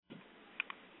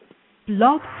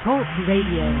Blog Talk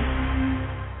Radio.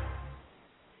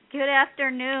 Good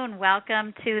afternoon.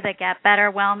 Welcome to the Get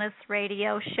Better Wellness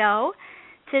Radio Show.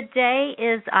 Today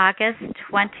is August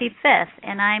 25th,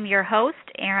 and I'm your host,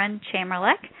 Erin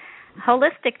Chamerlick,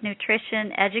 holistic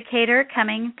nutrition educator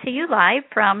coming to you live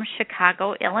from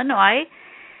Chicago, Illinois.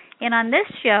 And on this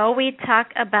show, we talk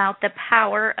about the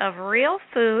power of real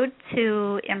food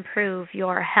to improve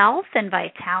your health and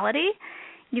vitality.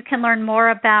 You can learn more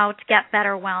about Get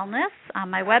Better Wellness on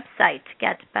my website,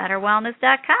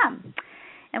 getbetterwellness.com.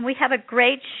 And we have a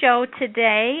great show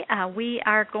today. We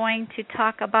are going to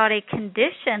talk about a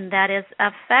condition that is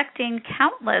affecting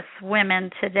countless women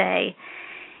today.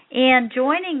 And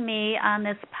joining me on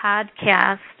this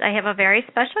podcast, I have a very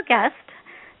special guest,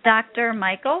 Dr.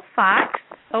 Michael Fox,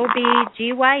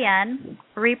 OB/GYN,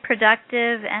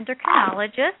 reproductive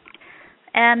endocrinologist,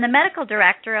 and the medical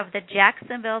director of the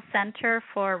Jacksonville Center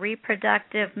for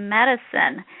Reproductive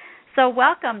Medicine. So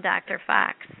welcome, Dr.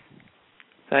 Fox.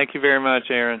 Thank you very much,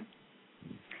 Erin.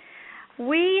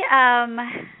 We have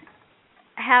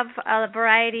a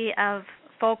variety of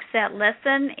folks that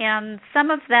listen, and some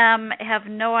of them have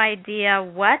no idea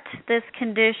what this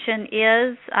condition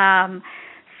is.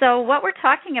 So what we're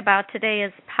talking about today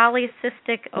is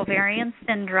polycystic ovarian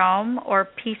syndrome, or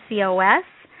PCOS.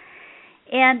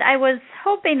 And I was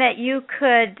hoping that you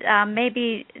could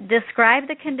maybe describe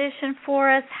the condition for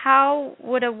us. How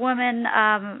would a woman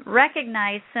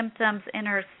recognize symptoms in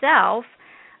herself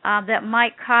that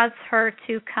might cause her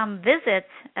to come visit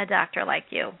a doctor like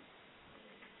you?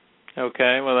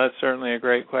 Okay, well, that's certainly a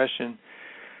great question.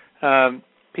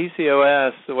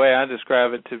 PCOS, the way I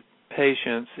describe it to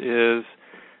patients, is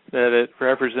that it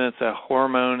represents a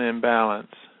hormone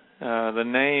imbalance. The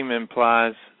name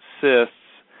implies cysts,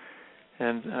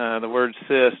 and the word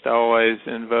cyst always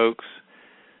invokes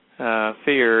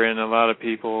fear in a lot of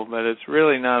people, but it's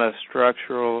really not a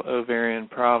structural ovarian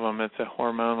problem. It's a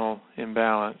hormonal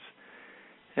imbalance.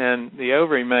 And the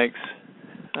ovary makes,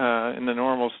 in the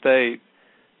normal state,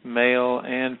 male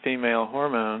and female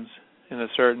hormones in a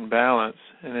certain balance.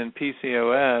 And in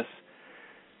PCOS,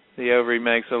 the ovary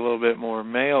makes a little bit more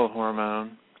male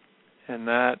hormone, and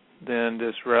that then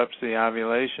disrupts the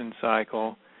ovulation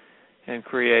cycle and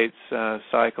creates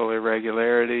cycle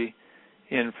irregularity,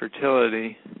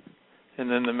 infertility, and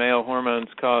then the male hormones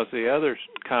cause the other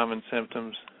common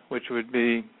symptoms, which would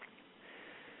be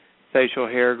facial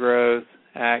hair growth,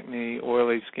 acne,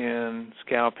 oily skin,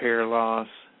 scalp hair loss,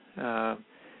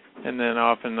 and then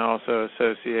often also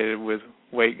associated with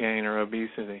weight gain or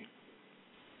obesity.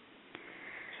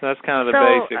 So that's kind of the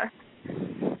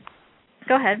basic.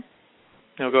 Go ahead.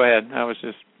 No, go ahead. I was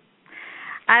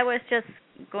just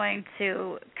going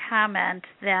to comment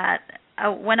that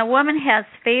when a woman has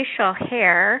facial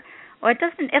hair,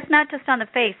 it's not just on the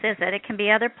face, is it? It can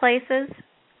be other places?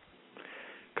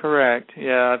 Correct.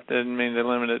 Yeah, I didn't mean to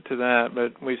limit it to that,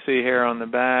 but we see hair on the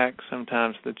back,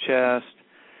 sometimes the chest.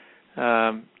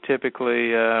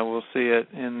 Typically, we'll see it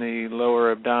in the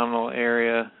lower abdominal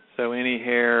area, so any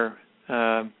hair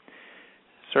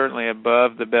certainly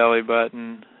above the belly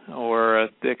button or a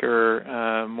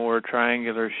thicker, more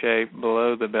triangular shape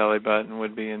below the belly button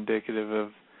would be indicative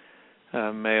of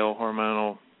male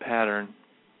hormonal pattern.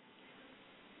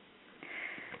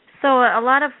 So a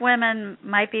lot of women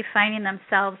might be finding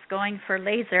themselves going for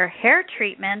laser hair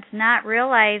treatment, not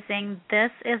realizing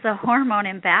this is a hormone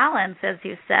imbalance, as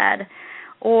you said,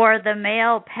 or the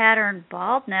male pattern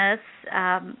baldness.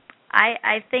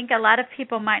 I think a lot of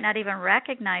people might not even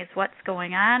recognize what's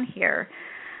going on here.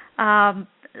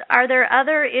 Are there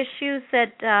other issues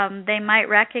that they might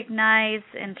recognize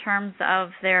in terms of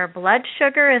their blood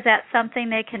sugar? Is that something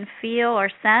they can feel or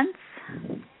sense?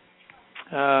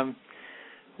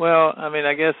 Well, I mean,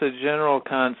 I guess a general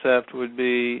concept would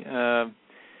be to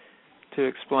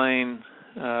explain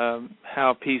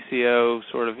how PCO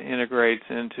sort of integrates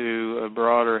into a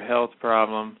broader health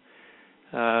problem.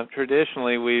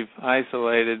 Traditionally, we've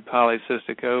isolated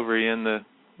polycystic ovary in the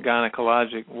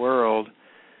gynecologic world,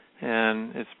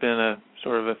 and it's been a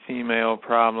sort of a female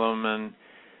problem,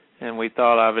 and we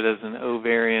thought of it as an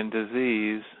ovarian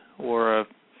disease or a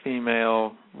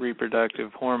female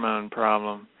reproductive hormone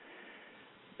problem.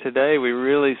 Today, we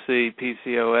really see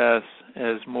PCOS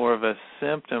as more of a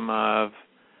symptom of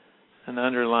an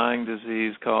underlying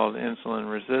disease called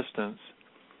insulin resistance.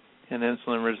 And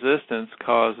insulin resistance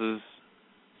causes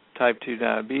type 2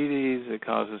 diabetes, it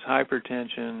causes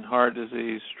hypertension, heart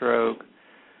disease, stroke,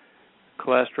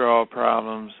 cholesterol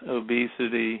problems,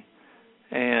 obesity,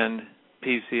 and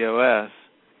PCOS.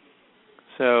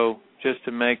 So just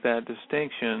to make that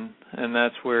distinction, and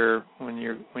that's where when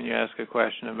you ask a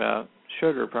question about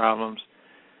sugar problems,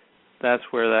 that's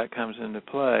where that comes into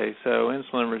play. So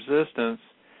insulin resistance,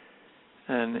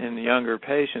 and in the younger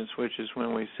patients, which is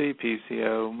when we see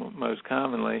PCO most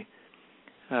commonly,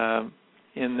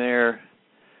 in their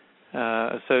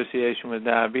association with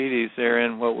diabetes, they're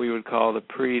in what we would call the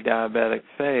pre-diabetic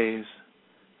phase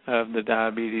of the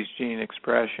diabetes gene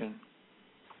expression.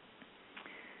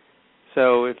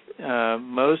 So if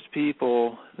most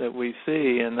people that we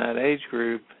see in that age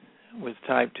group with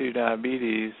type 2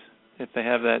 diabetes, if they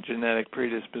have that genetic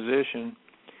predisposition,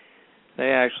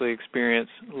 they actually experience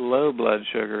low blood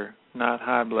sugar, not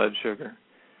high blood sugar.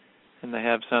 And they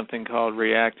have something called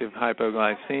reactive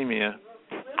hypoglycemia.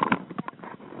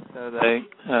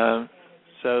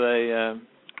 So they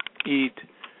eat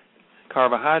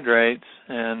carbohydrates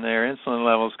and their insulin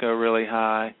levels go really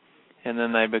high, and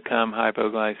then they become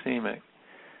hypoglycemic.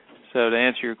 So to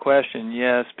answer your question,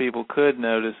 yes, people could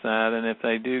notice that, and if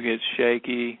they do get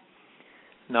shaky,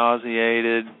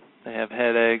 nauseated, they have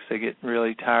headaches, they get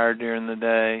really tired during the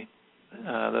day,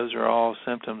 those are all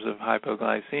symptoms of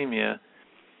hypoglycemia,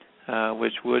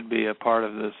 which would be a part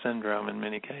of the syndrome in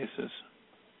many cases.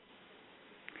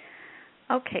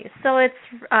 Okay, so it's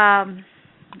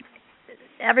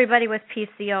everybody with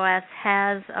PCOS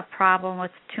has a problem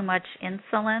with too much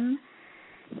insulin,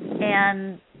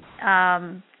 and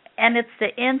it's the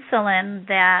insulin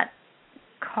that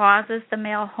causes the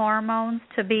male hormones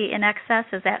to be in excess.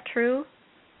 Is that true?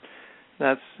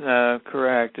 That's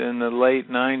correct. In the late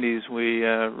 90s, we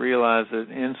realized that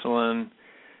insulin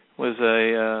was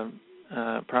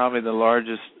probably the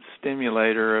largest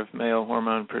stimulator of male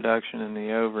hormone production in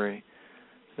the ovary.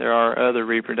 There are other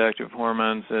reproductive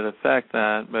hormones that affect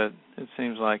that, but it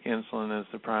seems like insulin is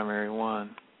the primary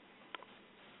one.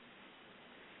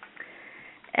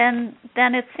 And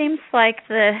then it seems like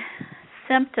the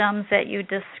symptoms that you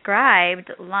described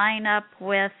line up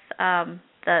with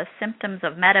the symptoms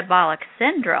of metabolic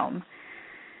syndrome,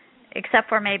 except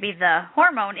for maybe the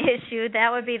hormone issue. That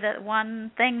would be the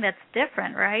one thing that's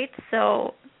different, right?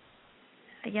 So,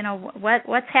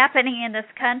 what's happening in this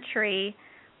country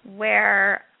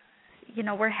where,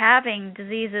 we're having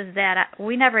diseases that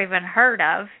we never even heard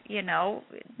of,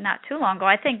 not too long ago.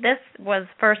 I think this was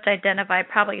first identified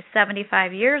probably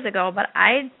 75 years ago, but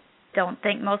I don't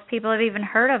think most people have even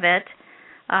heard of it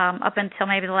up until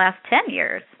maybe the last 10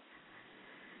 years.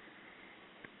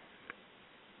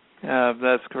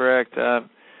 That's correct. To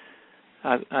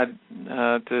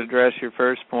address your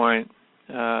first point,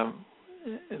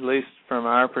 at least from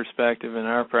our perspective in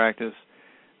our practice,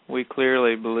 we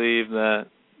clearly believe that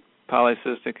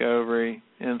polycystic ovary,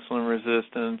 insulin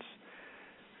resistance,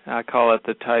 I call it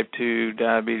the type 2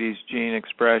 diabetes gene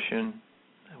expression,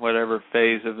 whatever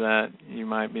phase of that you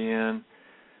might be in,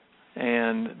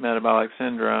 and metabolic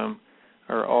syndrome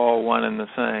are all one and the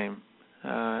same.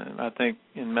 I think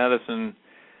in medicine,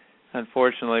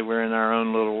 unfortunately, we're in our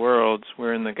own little worlds.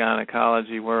 We're in the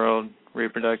gynecology world,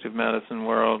 reproductive medicine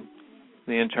world.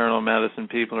 The internal medicine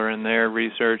people are in their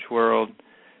research world.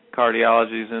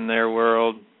 Cardiology is in their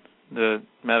world. The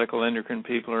medical endocrine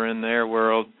people are in their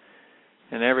world.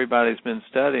 And everybody's been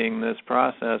studying this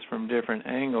process from different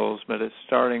angles, but it's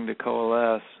starting to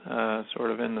coalesce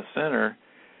sort of in the center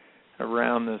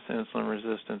around this insulin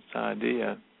resistance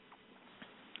idea.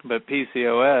 But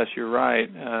PCOS, you're right,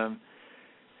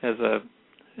 as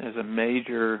a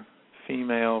major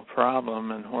female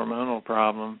problem and hormonal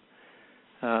problem,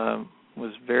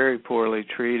 was very poorly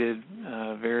treated,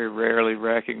 very rarely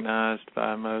recognized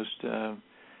by most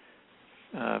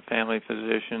family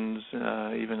physicians,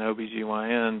 even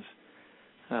OBGYNs,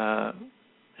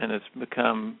 and it's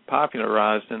become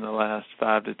popularized in the last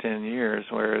 5 to 10 years,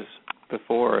 whereas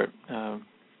before it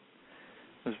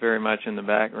was very much in the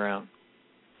background.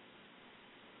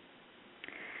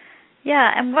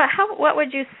 Yeah, and what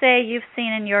would you say you've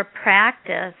seen in your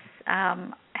practice?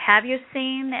 Have you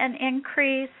seen an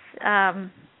increase?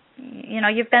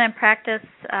 You've been in practice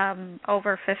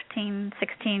over 15,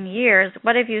 16 years.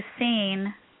 What have you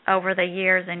seen over the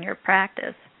years in your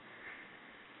practice?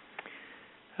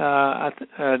 I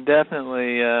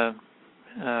definitely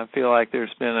feel like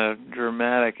there's been a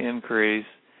dramatic increase,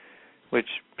 which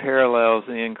parallels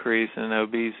the increase in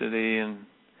obesity and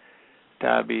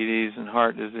diabetes and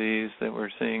heart disease that we're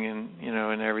seeing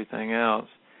in everything else.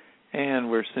 And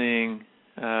we're seeing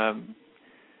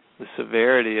the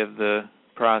severity of the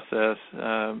process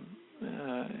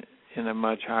in a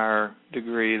much higher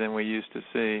degree than we used to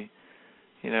see.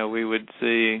 We would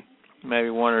see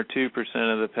maybe 1 or 2%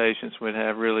 of the patients would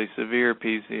have really severe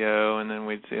PCO, and then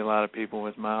we'd see a lot of people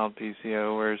with mild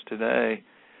PCO, whereas today,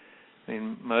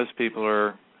 most people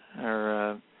are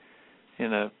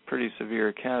in a pretty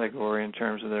severe category in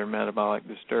terms of their metabolic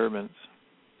disturbance.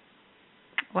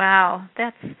 Wow,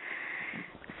 that's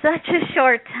such a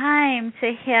short time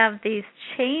to have these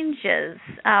changes.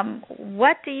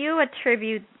 What do you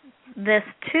attribute this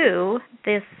to,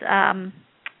 this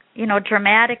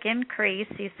dramatic increase?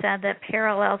 You said that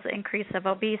parallels the increase of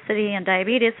obesity and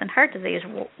diabetes and heart disease.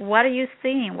 What are you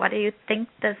seeing? What do you think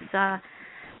this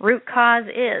root cause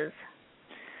is?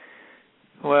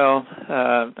 Well,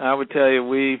 I would tell you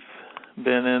we've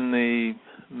been in the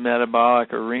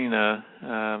metabolic arena,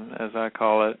 as I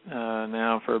call it,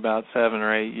 now for about 7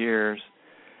 or 8 years.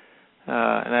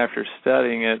 And after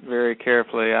studying it very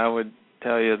carefully, I would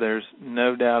tell you there's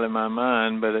no doubt in my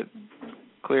mind, but it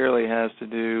clearly has to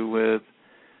do with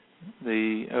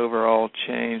the overall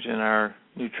change in our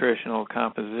nutritional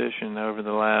composition over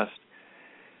the last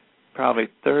probably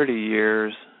 30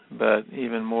 years, but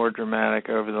even more dramatic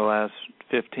over the last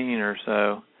 15 or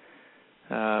so,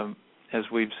 as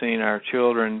we've seen our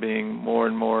children being more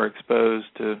and more exposed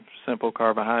to simple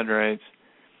carbohydrates.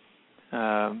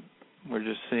 We're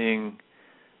just seeing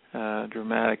a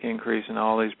dramatic increase in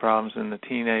all these problems in the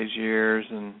teenage years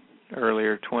and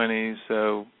earlier 20s,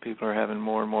 so people are having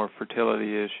more and more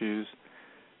fertility issues,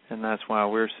 and that's why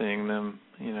we're seeing them,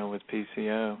 with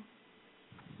PCO.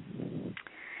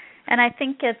 And I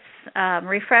think it's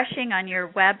refreshing on your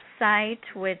website,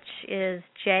 which is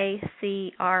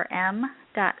jcrm.org,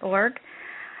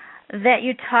 that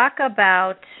you talk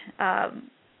about, how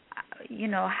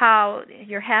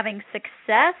you're having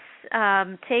success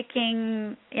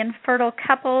taking infertile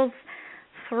couples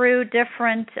through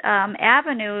different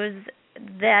avenues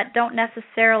that don't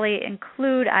necessarily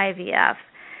include IVF.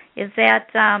 Is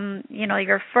that,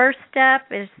 your first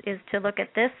step is to look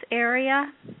at this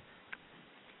area?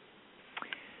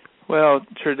 Well,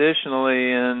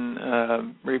 traditionally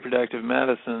in reproductive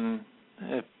medicine,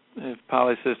 if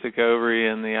polycystic ovary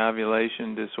and the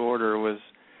ovulation disorder was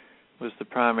the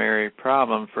primary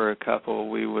problem for a couple,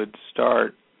 we would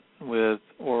start with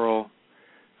oral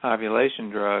ovulation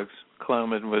drugs.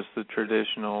 Clomid was the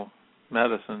traditional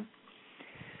medicine.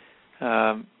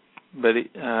 But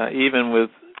even with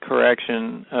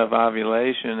correction of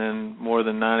ovulation in more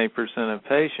than 90% of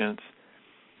patients,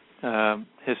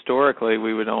 historically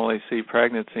we would only see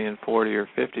pregnancy in 40 or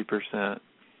 50%,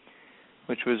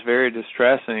 which was very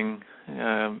distressing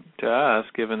to us,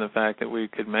 given the fact that we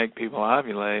could make people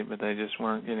ovulate, but they just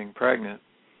weren't getting pregnant.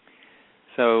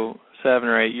 So 7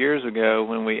 or 8 years ago,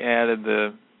 when we added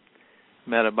the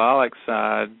metabolic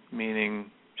side,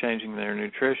 meaning changing their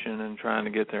nutrition and trying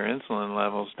to get their insulin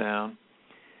levels down,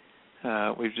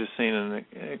 we've just seen an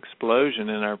explosion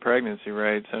in our pregnancy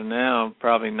rate. So now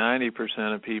probably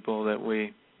 90% of people that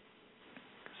we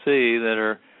see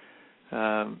that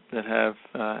have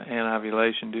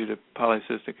anovulation due to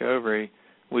polycystic ovary,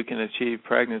 we can achieve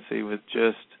pregnancy with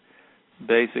just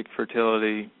basic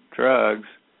fertility drugs,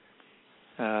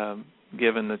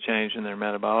 given the change in their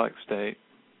metabolic state.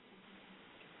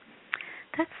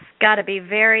 That's got to be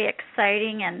very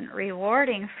exciting and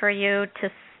rewarding for you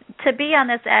to be on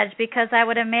this edge, because I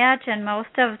would imagine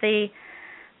most of the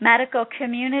medical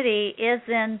community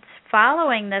isn't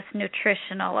following this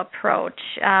nutritional approach.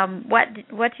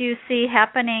 What do you see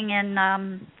happening in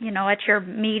at your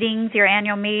meetings, your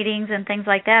annual meetings and things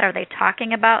like that? Are they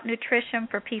talking about nutrition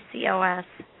for PCOS?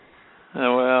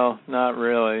 Well, not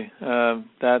really.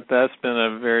 That's been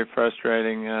a very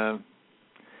frustrating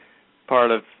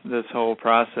part of this whole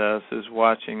process, is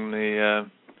watching the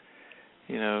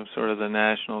sort of the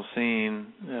national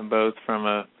scene, both from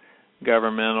a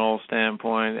governmental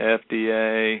standpoint,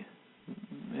 FDA,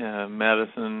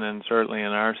 medicine, and certainly in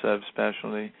our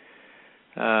subspecialty.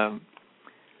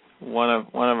 One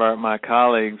of my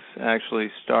colleagues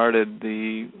actually started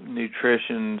the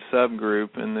nutrition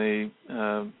subgroup in the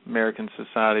American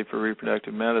Society for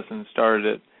Reproductive Medicine. Started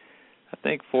it, I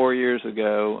think, 4 years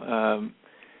ago.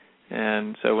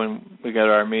 And so when we go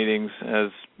to our meetings,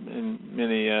 as in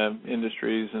many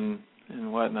industries and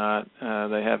whatnot,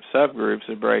 they have subgroups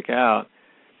that break out.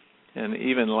 And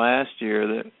even last year,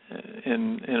 that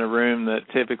in a room that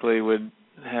typically would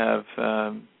have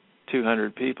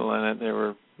 200 people in it, there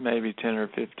were maybe 10 or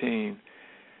 15.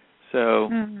 So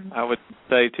I would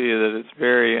say to you that it's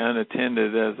very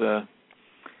unattended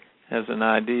as an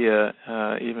idea,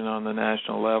 even on the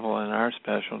national level in our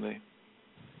specialty.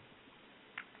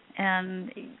 And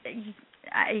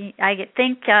I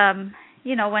think,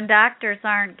 when doctors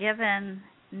aren't given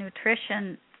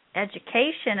nutrition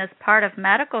education as part of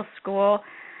medical school,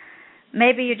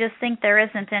 maybe you just think there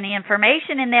isn't any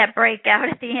information in that breakout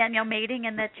at the annual meeting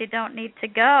and that you don't need to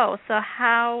go. So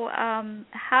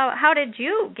how did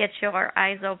you get your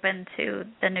eyes open to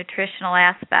the nutritional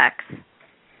aspects?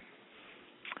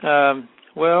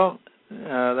 Well,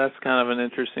 that's kind of an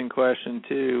interesting question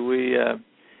too. We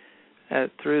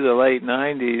through the late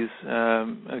 90s,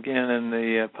 again in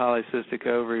the polycystic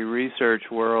ovary research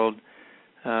world,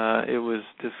 it was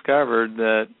discovered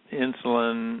that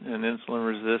insulin and insulin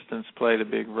resistance played a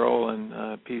big role in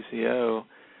PCO.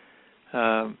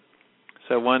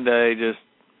 So one day, just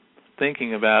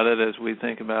thinking about it, as we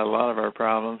think about a lot of our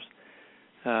problems,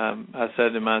 I said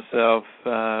to myself,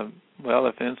 well,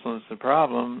 if insulin's the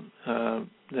problem,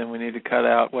 then we need to cut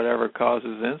out whatever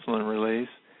causes insulin release,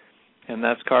 and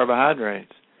that's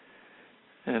carbohydrates.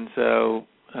 And so,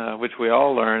 which we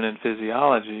all learn in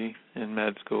physiology in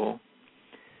med school.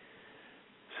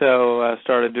 So I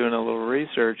started doing a little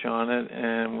research on it,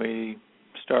 and we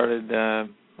started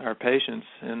our patients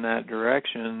in that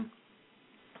direction,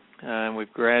 and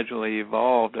we've gradually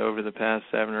evolved over the past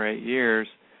 7 or 8 years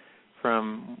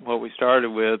from what we started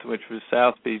with, which was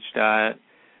South Beach diet,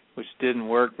 which didn't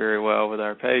work very well with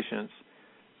our patients,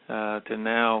 to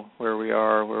now where we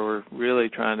are, where we're really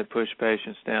trying to push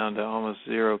patients down to almost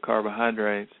zero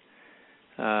carbohydrates.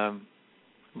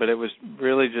 But it was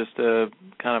really just a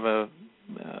kind of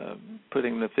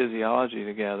putting the physiology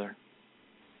together.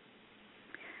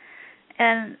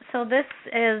 And so this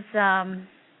is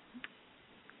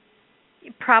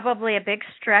probably a big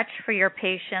stretch for your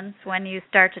patients when you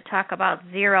start to talk about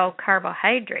zero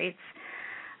carbohydrates.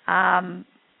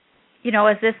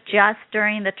 Is this just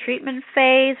during the treatment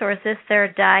phase, or is this their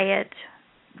diet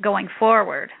going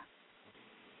forward?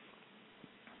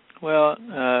 Well,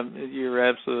 you're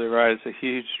absolutely right. It's a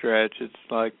huge stretch. It's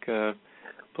like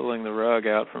pulling the rug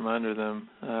out from under them.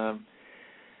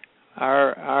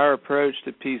 Our approach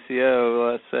to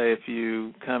PCO, let's say if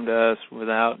you come to us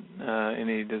without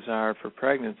any desire for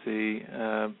pregnancy,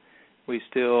 we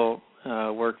still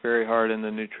work very hard in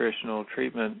the nutritional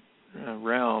treatment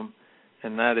realm,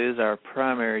 and that is our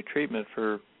primary treatment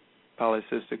for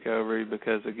polycystic ovary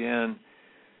because, again,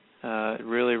 it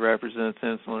really represents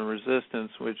insulin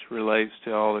resistance, which relates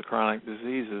to all the chronic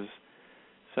diseases.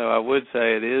 So I would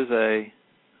say it is a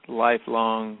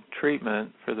lifelong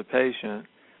treatment for the patient.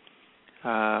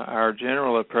 Our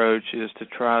general approach is to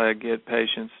try to get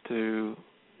patients to,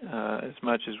 as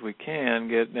much as we can,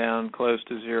 get down close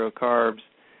to zero carbs,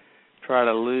 try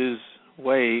to lose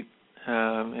weight,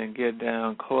 and get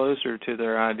down closer to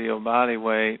their ideal body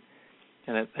weight.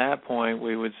 And at that point,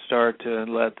 we would start to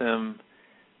let them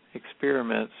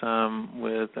experiment some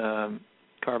with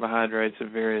carbohydrates of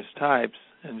various types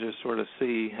and just sort of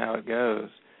see how it goes.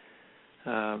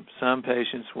 Some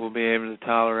patients will be able to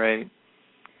tolerate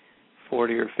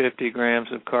 40 or 50 grams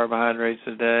of carbohydrates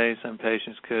a day. Some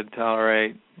patients could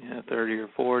tolerate 30 or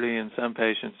 40, and some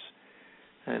patients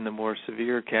in the more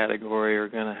severe category are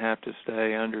going to have to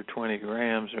stay under 20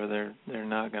 grams or they're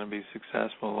not going to be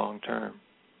successful long term.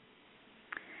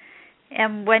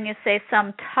 And when you say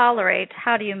some tolerate,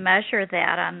 how do you measure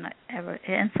that? On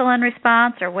insulin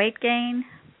response or weight gain?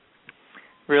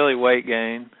 Really weight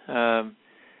gain.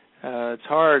 It's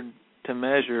hard to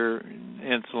measure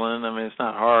insulin. I mean, it's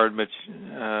not hard, but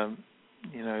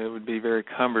it would be very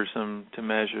cumbersome to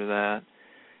measure that.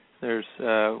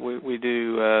 We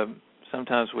do.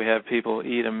 Sometimes we have people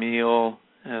eat a meal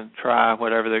and try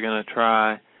whatever they're going to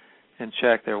try, and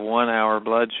check their 1 hour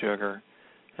blood sugar,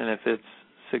 and if it's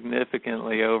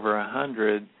significantly over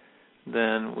 100,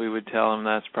 then we would tell them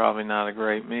that's probably not a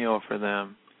great meal for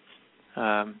them,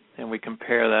 and we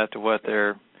compare that to what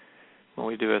when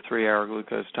we do a 3-hour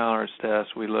glucose tolerance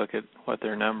test, we look at what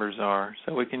their numbers are.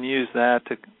 So we can use that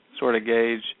to sort of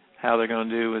gauge how they're going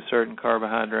to do with certain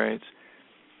carbohydrates.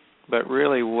 But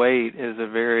really, weight is a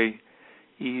very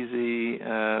easy,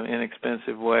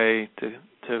 inexpensive way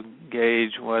to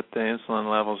gauge what the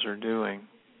insulin levels are doing.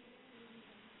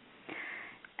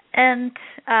 And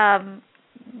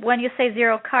when you say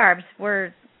zero carbs,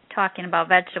 we're talking about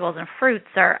vegetables and fruits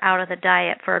are out of the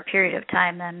diet for a period of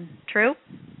time, then, true?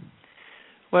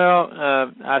 Well,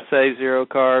 I say zero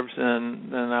carbs,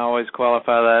 and then I always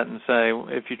qualify that and say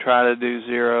if you try to do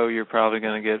zero, you're probably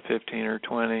going to get 15 or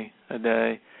 20 a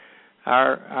day.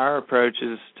 Our approach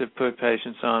is to put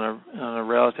patients on a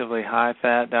relatively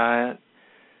high-fat diet,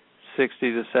 60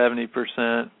 to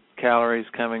 70% calories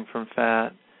coming from fat,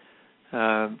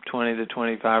 20 to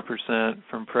 25%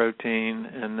 from protein,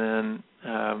 and then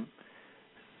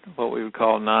what we would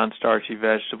call non-starchy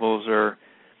vegetables are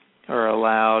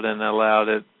allowed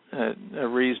at a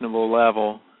reasonable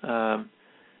level.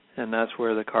 and that's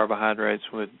where the carbohydrates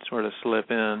would sort of slip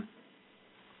in.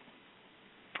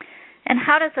 And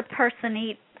how does a person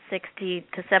eat 60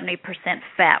 to 70%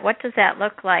 fat? What does that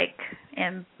look like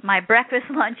in my breakfast,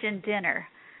 lunch, and dinner?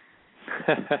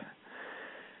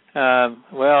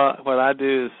 Well, what I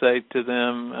do is say to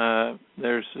them,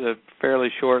 there's a fairly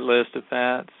short list of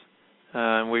fats.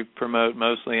 We promote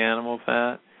mostly animal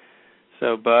fat.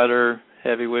 So butter,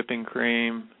 heavy whipping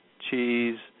cream,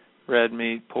 cheese, red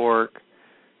meat, pork,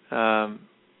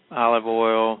 olive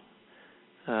oil,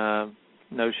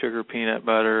 no sugar peanut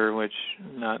butter, which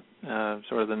not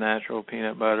sort of the natural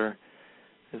peanut butter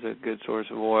is a good source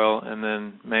of oil, and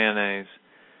then mayonnaise.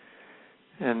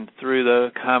 And through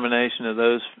the combination of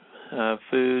those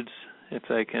foods, if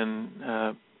they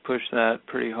can push that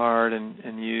pretty hard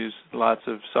and use lots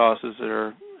of sauces that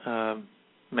are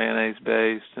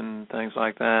mayonnaise-based and things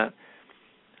like that,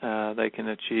 they can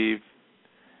achieve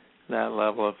that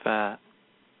level of fat.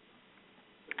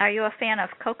 Are you a fan of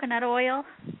coconut oil?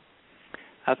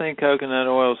 I think coconut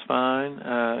oil is fine.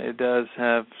 It does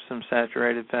have some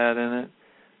saturated fat in it.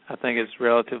 I think it's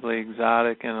relatively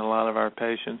exotic in a lot of our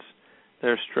patients.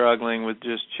 They're struggling with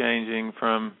just changing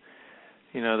from,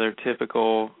 their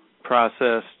typical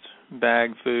processed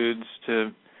bag foods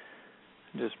to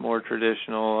just more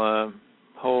traditional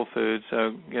whole foods.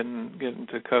 So getting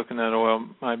to coconut oil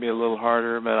might be a little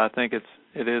harder, but I think it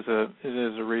is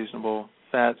a reasonable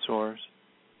fat source.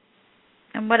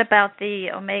 And what about the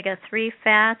omega-3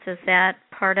 fats? Is that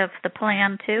part of the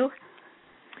plan too?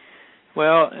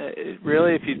 Well,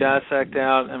 really, if you dissect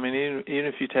out, even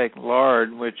if you take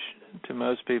lard, which to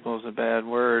most people is a bad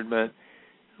word, but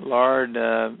lard,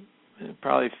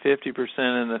 probably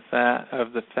 50%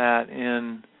 of the fat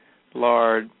in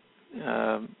lard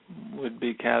would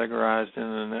be categorized in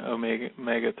an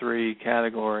omega-3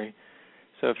 category.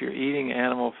 So if you're eating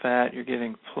animal fat, you're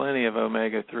getting plenty of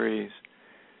omega-3s.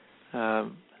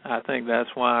 I think that's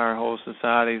why our whole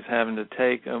society is having to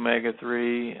take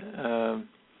omega-3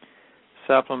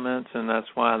 supplements, and that's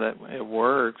why that it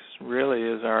works, really,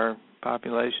 is our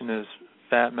population is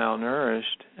fat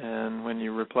malnourished, and when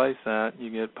you replace that, you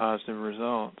get positive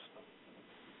results.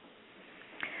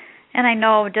 And I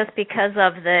know just because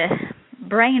of the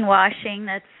brainwashing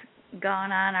that's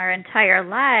gone on our entire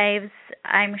lives,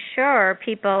 I'm sure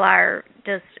people are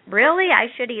just, really, I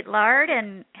should eat lard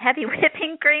and heavy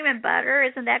whipping cream and butter?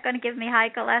 Isn't that going to give me high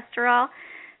cholesterol?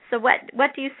 So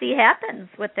what do you see happens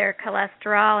with their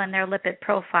cholesterol and their lipid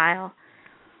profile?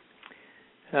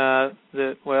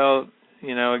 It's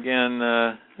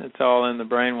all in the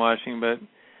brainwashing, but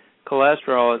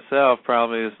cholesterol itself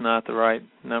probably is not the right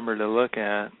number to look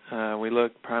at. We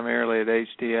look primarily at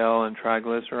HDL and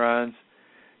triglycerides,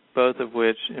 both of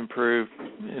which improve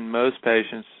in most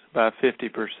patients by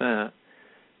 50%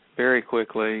 very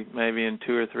quickly, maybe in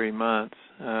 2 or 3 months,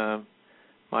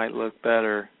 might look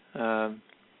better.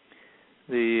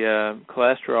 The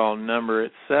cholesterol number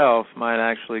itself might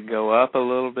actually go up a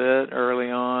little bit early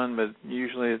on, but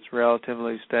usually it's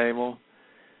relatively stable.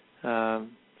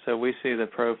 So we see the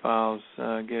profiles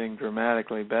getting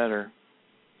dramatically better.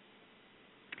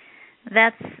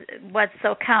 That's what's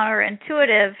so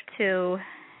counterintuitive to,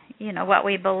 what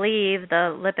we believe,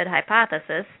 the lipid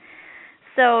hypothesis.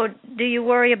 So do you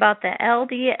worry about the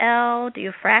LDL? Do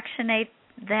you fractionate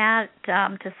that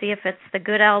to see if it's the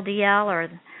good LDL,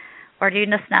 or do you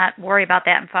just not worry about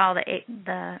that and follow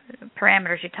the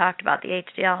parameters you talked about, the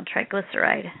HDL and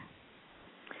triglyceride?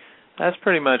 That's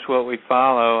pretty much what we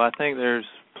follow. I think there's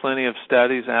plenty of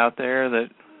studies out there that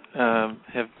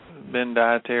have been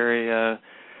dietary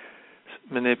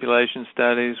manipulation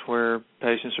studies where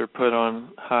patients are put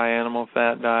on high animal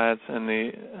fat diets, and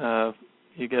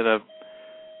you get a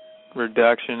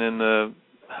reduction in the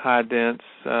high dense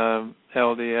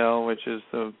LDL, which is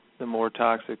the more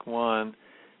toxic one,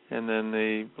 and then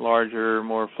the larger,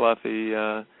 more fluffy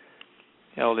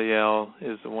LDL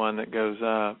is the one that goes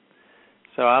up.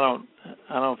 So I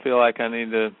don't feel like I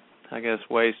need to,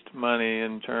 waste money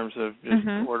in terms of just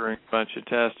ordering a bunch of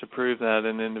tests to prove that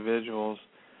in individuals.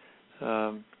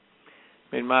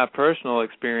 My personal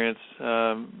experience,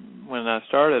 when I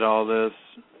started all this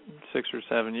 6 or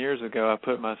 7 years ago, I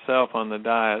put myself on the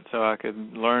diet so I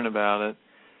could learn about it.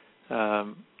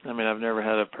 I've never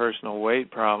had a personal weight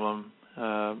problem,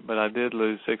 but I did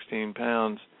lose 16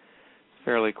 pounds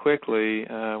fairly quickly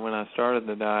when I started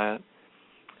the diet.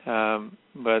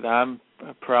 But I'm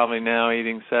probably now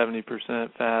eating 70%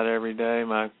 fat every day.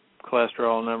 My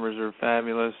cholesterol numbers are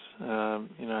fabulous. I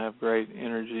have great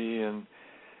energy, and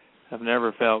I've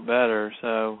never felt better.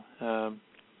 So,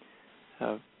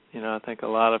 I think a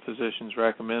lot of physicians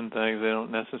recommend things. They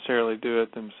don't necessarily do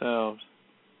it themselves.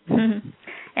 And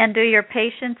And do your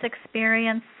patients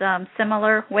experience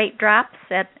similar weight drops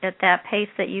at that pace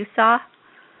that you saw?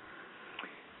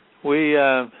 We,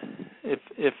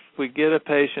 if we get a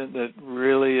patient that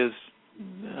really is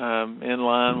in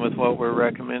line with what we're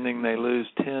recommending, they lose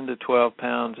 10 to 12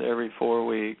 pounds every 4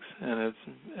 weeks, and it's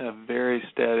a very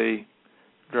steady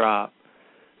drop.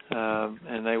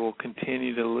 And they will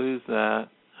continue to lose that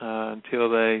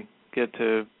until they get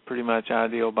to pretty much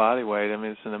ideal body weight. I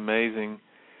mean, it's an amazing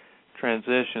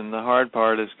transition. The hard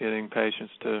part is getting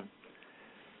patients to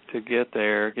get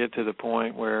there, get to the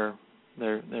point where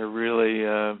they're really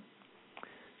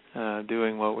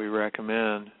doing what we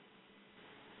recommend.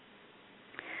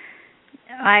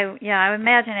 I would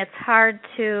imagine it's hard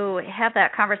to have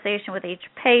that conversation with each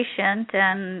patient,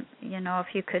 and if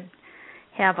you could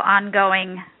have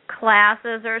ongoing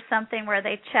classes or something where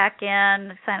they check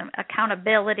in, kind of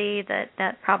accountability,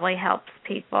 that probably helps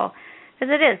people,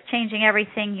 because it is changing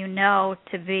everything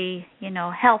to be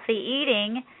healthy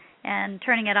eating and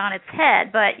turning it on its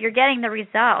head. But you're getting the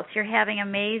results. You're having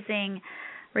amazing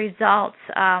results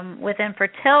with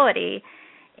infertility,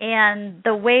 and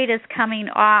the weight is coming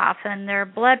off, and their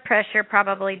blood pressure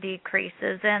probably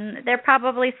decreases, and they're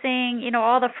probably seeing,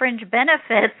 all the fringe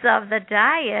benefits of the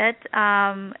diet.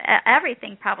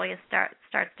 Everything probably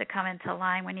starts to come into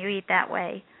line when you eat that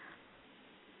way.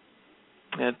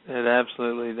 It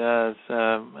absolutely does.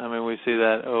 We see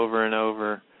that over and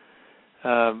over.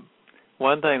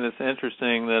 One thing that's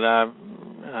interesting that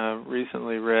I've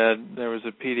recently read, there was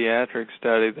a pediatric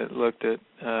study that looked at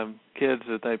kids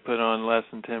that they put on less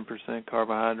than 10%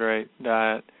 carbohydrate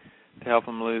diet to help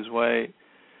them lose weight,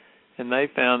 and they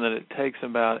found that it takes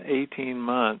about 18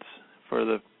 months for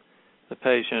the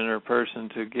patient or person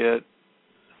to get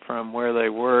from where they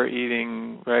were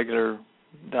eating regular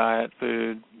diet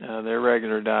food, their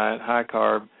regular diet, high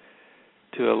carb,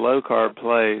 to a low carb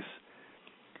place,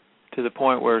 to the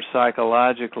point where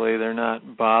psychologically they're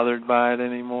not bothered by it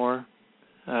anymore.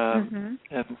 And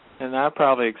I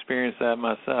probably experienced that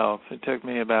myself. It took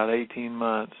me about 18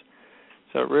 months.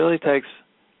 So it really takes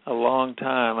a long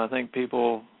time. I think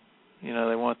people, they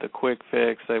want the quick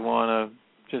fix. They want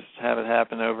to just have it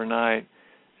happen overnight.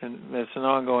 And it's an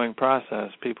ongoing process.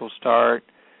 People start,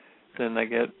 then they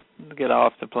get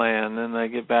off the plan, then they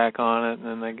get back on it, and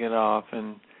then they get off.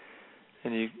 And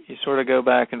you sort of go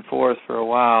back and forth for a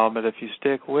while, but if you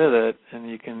stick with it and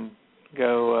you can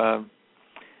go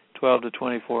 12 to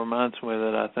 24 months with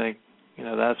it, I think,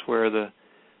 that's where the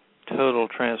total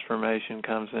transformation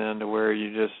comes in, to where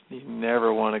you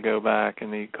never want to go back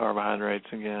and eat carbohydrates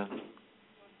again.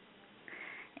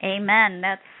 Amen.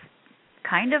 That's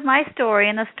kind of my story,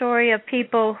 and the story of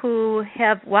people who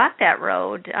have walked that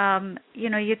road.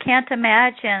 You can't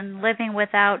imagine living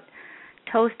without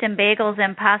toast and bagels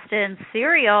and pasta and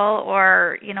cereal,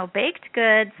 or baked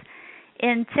goods,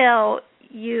 until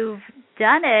you've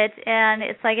done it, and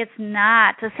it's like it's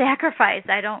not a sacrifice.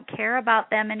 I don't care about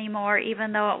them anymore,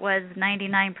 even though it was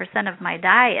 99% of my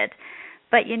diet.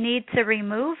 But you need to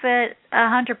remove it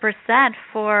 100%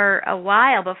 for a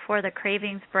while before the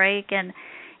cravings break, and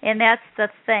that's the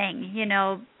thing,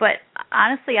 But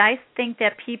honestly, I think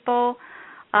that people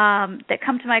that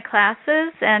come to my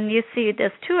classes, and you see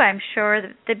this too, I'm sure,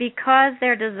 that because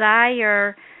their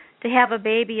desire to have a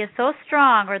baby is so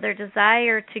strong, or their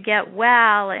desire to get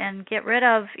well and get rid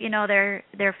of,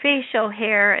 their facial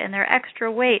hair and their extra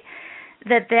weight,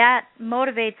 that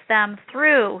motivates them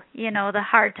through, the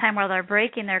hard time while they're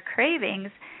breaking their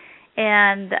cravings.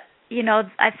 And,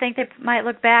 I think they might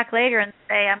look back later and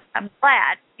say, I'm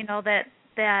glad,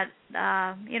 that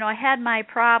I had my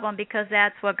problem, because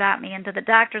that's what got me into the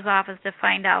doctor's office to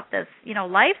find out this,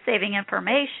 life-saving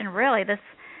information. Really, this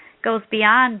goes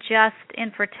beyond just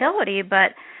infertility,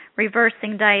 but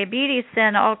reversing diabetes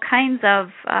and all kinds of,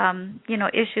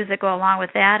 issues that go along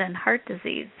with that, and heart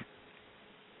disease.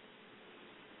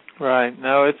 Right.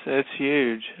 No, it's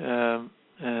huge, and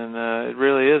it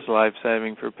really is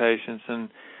life-saving for patients. And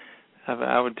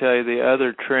I would tell you the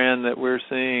other trend that we're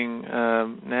seeing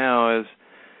now is,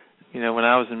 when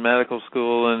I was in medical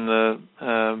school in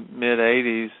the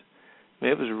mid-'80s,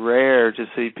 it was rare to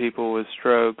see people with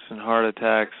strokes and heart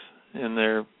attacks in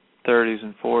their 30s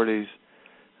and 40s.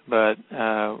 But,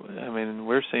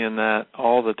 we're seeing that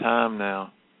all the time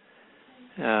now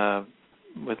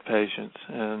with patients.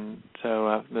 And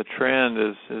so the trend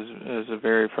is a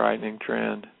very frightening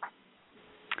trend.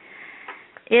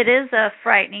 It is a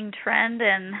frightening trend,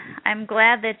 and I'm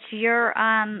glad that you're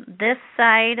on this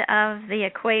side of the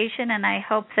equation, and I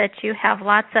hope that you have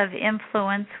lots of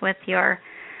influence with your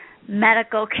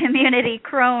medical community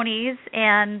cronies,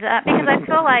 and because I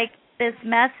feel like this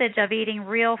message of eating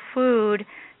real food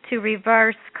to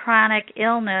Reverse Chronic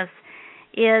Illness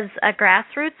is a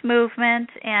grassroots movement,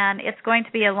 and it's going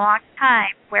to be a long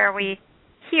time where we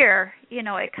hear,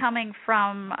 it coming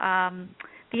from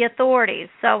the authorities.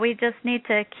 So we just need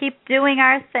to keep doing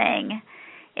our thing.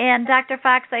 And Dr.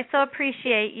 Fox, I so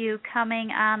appreciate you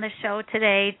coming on the show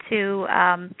today to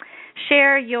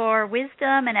share your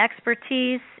wisdom and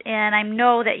expertise, and I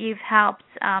know that you've helped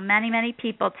many, many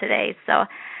people today. So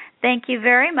thank you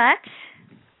very much.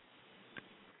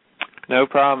 No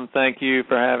problem. Thank you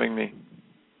for having me.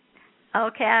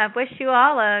 Okay, I wish you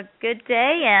all a good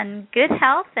day and good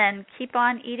health, and keep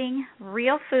on eating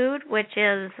real food, which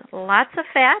is lots of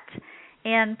fat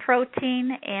and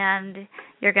protein, and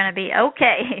you're going to be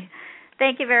okay.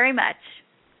 Thank you very much.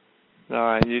 All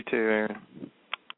right, you too, Erin.